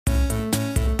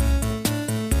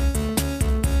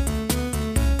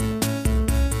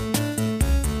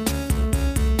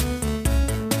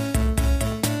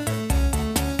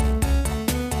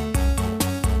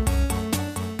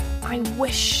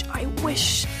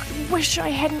wish I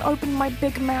hadn't opened my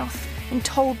big mouth and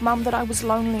told Mum that I was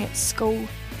lonely at school.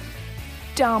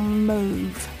 Dumb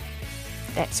move.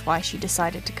 That's why she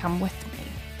decided to come with me.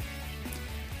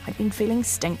 I'd been feeling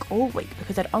stink all week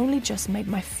because I'd only just made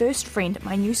my first friend at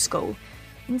my new school,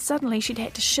 and suddenly she'd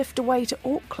had to shift away to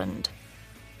Auckland.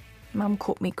 Mum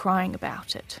caught me crying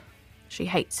about it. She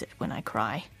hates it when I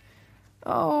cry.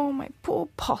 "Oh, my poor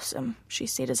possum," she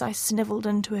said as I snivelled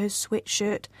into her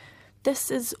sweatshirt.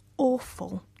 "This is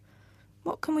awful.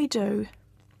 What can we do?"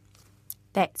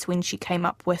 That's when she came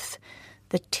up with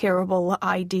the terrible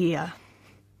idea.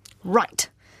 "Right,"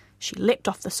 she leapt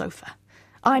off the sofa.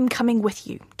 "I'm coming with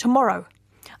you, tomorrow.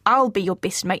 I'll be your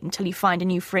best mate until you find a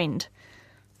new friend."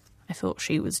 I thought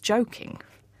she was joking.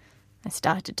 I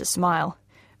started to smile.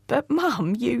 "But,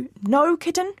 Mum, No,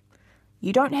 kitten.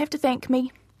 You don't have to thank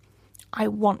me. I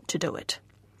want to do it."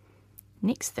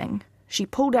 Next thing, she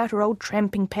pulled out her old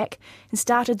tramping pack and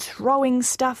started throwing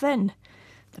stuff in.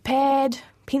 The pad,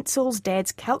 pencils,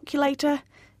 Dad's calculator,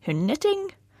 her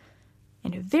knitting,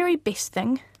 and her very best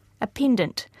thing, a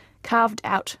pendant carved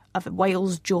out of a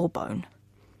whale's jawbone.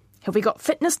 "Have we got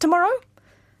fitness tomorrow?"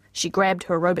 She grabbed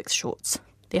her aerobics shorts,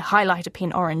 their highlighter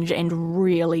pen orange and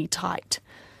really tight.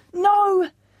 No,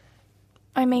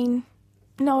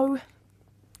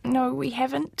 we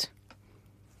haven't."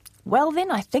 "Well then,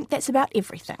 I think that's about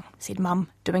everything," said Mum,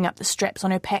 doing up the straps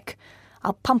on her pack.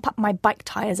 "I'll pump up my bike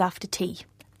tyres after tea.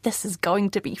 This is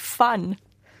going to be fun."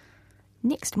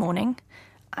 Next morning,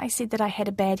 I said that I had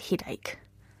a bad headache.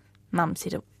 Mum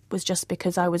said it was just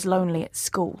because I was lonely at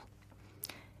school.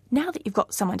 "Now that you've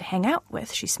got someone to hang out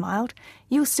with," she smiled,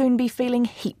 "you'll soon be feeling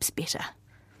heaps better."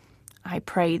 I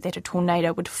prayed that a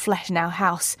tornado would flatten our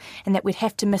house and that we'd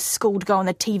have to miss school to go on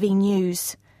the TV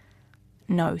news.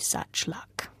 No such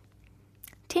luck.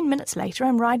 10 minutes later,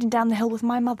 I'm riding down the hill with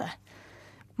my mother.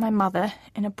 My mother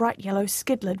in a bright yellow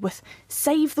skid lid with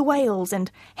 "Save the Whales" and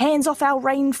 "Hands off our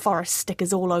rainforest"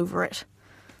 stickers all over it.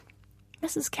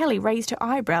 Mrs. Kelly raised her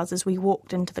eyebrows as we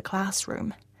walked into the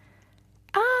classroom.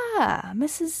 "Ah,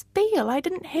 Mrs. Beale, I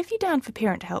didn't have you down for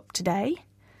parent help today."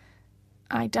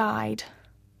 I died.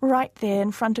 Right there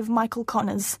in front of Michael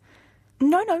Connors.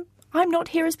 No, I'm not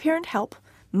here as parent help."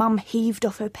 Mum heaved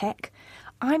off her pack.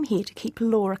 "I'm here to keep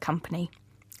Laura company.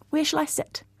 Where shall I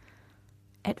sit?"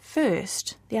 At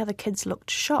first, the other kids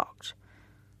looked shocked.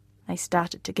 They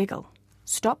started to giggle.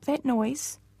 "Stop that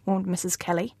noise," warned Mrs.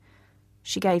 Kelly.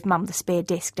 She gave Mum the spare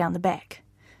desk down the back.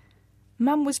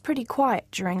 Mum was pretty quiet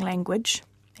during language,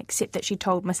 except that she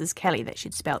told Mrs. Kelly that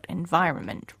she'd spelt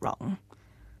environment wrong.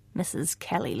 Mrs.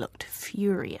 Kelly looked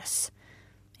furious.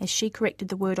 As she corrected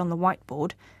the word on the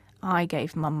whiteboard, I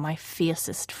gave Mum my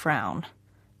fiercest frown.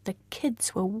 The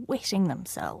kids were wetting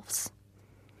themselves.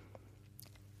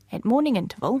 At morning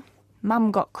interval,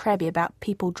 Mum got crabby about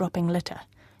people dropping litter.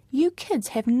 "You kids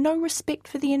have no respect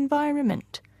for the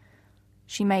environment."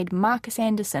 She made Marcus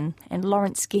Anderson and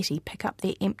Lawrence Getty pick up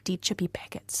their empty chippy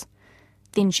packets.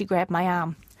 Then she grabbed my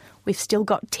arm. "We've still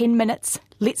got 10 minutes.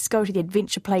 Let's go to the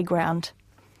adventure playground."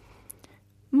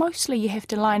 Mostly you have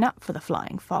to line up for the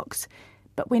flying fox,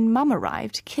 but when Mum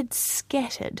arrived, kids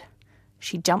scattered.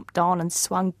 She jumped on and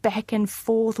swung back and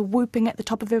forth, whooping at the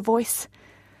top of her voice.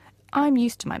 I'm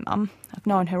used to my mum. I've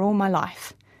known her all my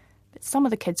life. But some of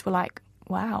the kids were like,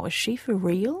 "Wow, is she for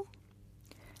real?"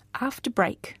 After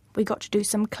break, we got to do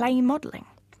some clay modelling.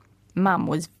 Mum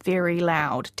was very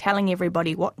loud, telling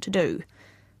everybody what to do.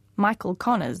 Michael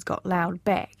Connors got loud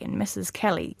back, and Mrs.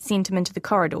 Kelly sent him into the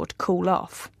corridor to cool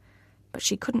off. But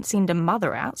she couldn't send her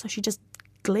mother out, so she just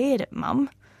glared at Mum.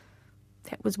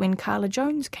 That was when Carla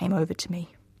Jones came over to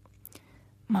me.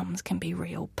 "Mums can be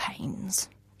real pains,"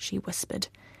 she whispered,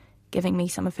 giving me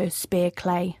some of her spare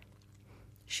clay.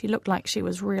 She looked like she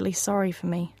was really sorry for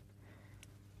me.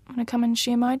 "Want to come and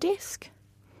share my desk?"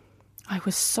 I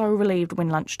was so relieved when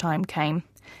lunchtime came,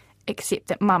 except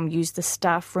that Mum used the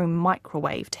staff room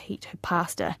microwave to heat her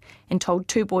pasta and told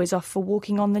 2 boys off for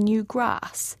walking on the new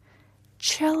grass.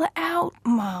 "Chill out,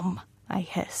 Mum," I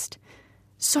hissed.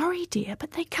 "Sorry, dear,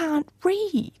 but they can't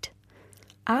read."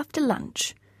 After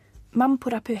lunch, Mum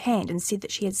put up her hand and said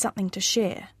that she had something to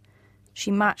share.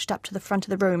 She marched up to the front of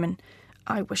the room, and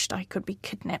I wished I could be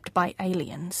kidnapped by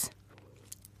aliens.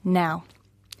 "Now,"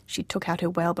 she took out her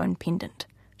whalebone pendant.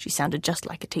 She sounded just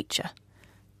like a teacher.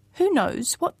 "Who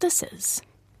knows what this is?"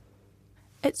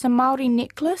 "It's a Māori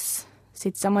necklace,"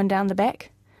 said someone down the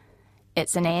back.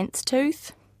 "It's an ant's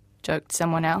tooth," joked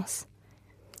someone else.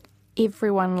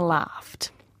 Everyone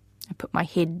laughed. I put my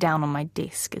head down on my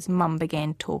desk as Mum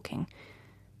began talking.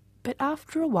 But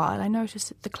after a while I noticed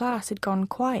that the class had gone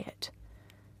quiet.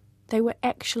 They were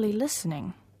actually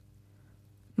listening.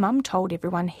 Mum told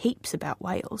everyone heaps about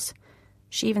whales.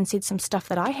 She even said some stuff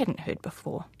that I hadn't heard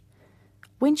before.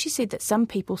 When she said that some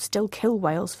people still kill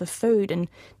whales for food and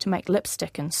to make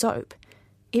lipstick and soap,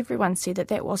 everyone said that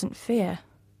that wasn't fair.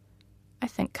 I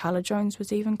think Carla Jones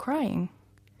was even crying.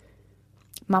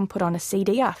 Mum put on a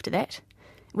CD after that.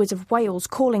 It was of whales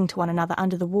calling to one another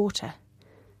under the water.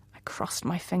 I crossed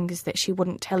my fingers that she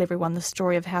wouldn't tell everyone the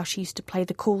story of how she used to play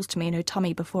the calls to me in her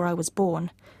tummy before I was born.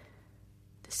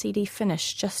 The CD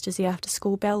finished just as the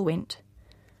after-school bell went.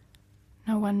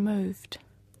 No one moved.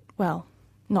 Well,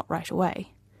 not right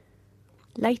away.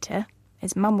 Later,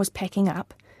 as Mum was packing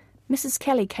up, Mrs.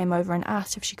 Kelly came over and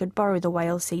asked if she could borrow the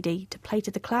whale CD to play to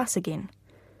the class again.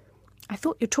 "I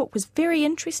thought your talk was very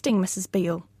interesting, Mrs.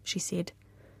 Beale," she said.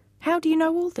 "How do you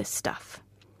know all this stuff?"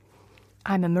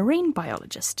 "I'm a marine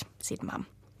biologist," said Mum,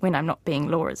 when I'm not being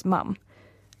Laura's mum.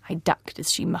 I ducked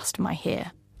as she mussed my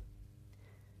hair.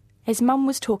 As Mum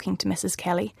was talking to Mrs.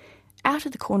 Kelly, out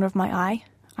of the corner of my eye,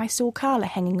 I saw Carla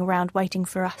hanging around waiting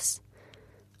for us.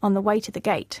 On the way to the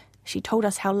gate, she told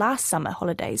us how last summer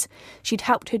holidays she'd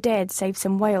helped her dad save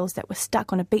some whales that were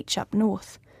stuck on a beach up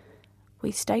north.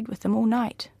 "We stayed with them all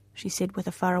night," she said with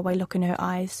a faraway look in her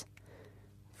eyes.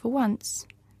 For once,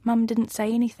 Mum didn't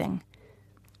say anything,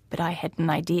 but I had an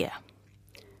idea.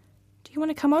 "Do you want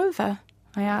to come over?"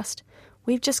 I asked.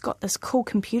 "We've just got this cool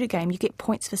computer game. You get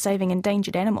points for saving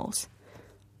endangered animals."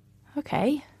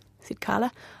 "Okay," said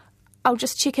Carla. "I'll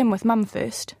just check in with Mum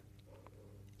first."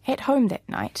 At home that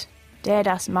night, Dad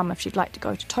asked Mum if she'd like to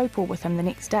go to Taupo with him the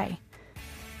next day.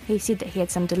 He said that he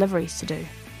had some deliveries to do.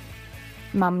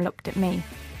 Mum looked at me.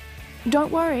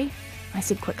 "Don't worry," I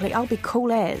said quickly. "I'll be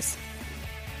cool as."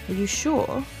 "Are you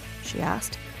sure?" she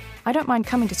asked. "I don't mind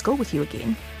coming to school with you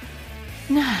again."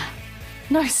 "Nah,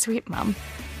 no sweat, Mum,"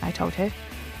 I told her.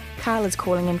 "Carla's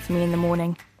calling in for me in the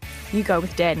morning. You go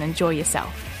with Dad and enjoy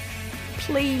yourself."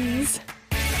 "Please."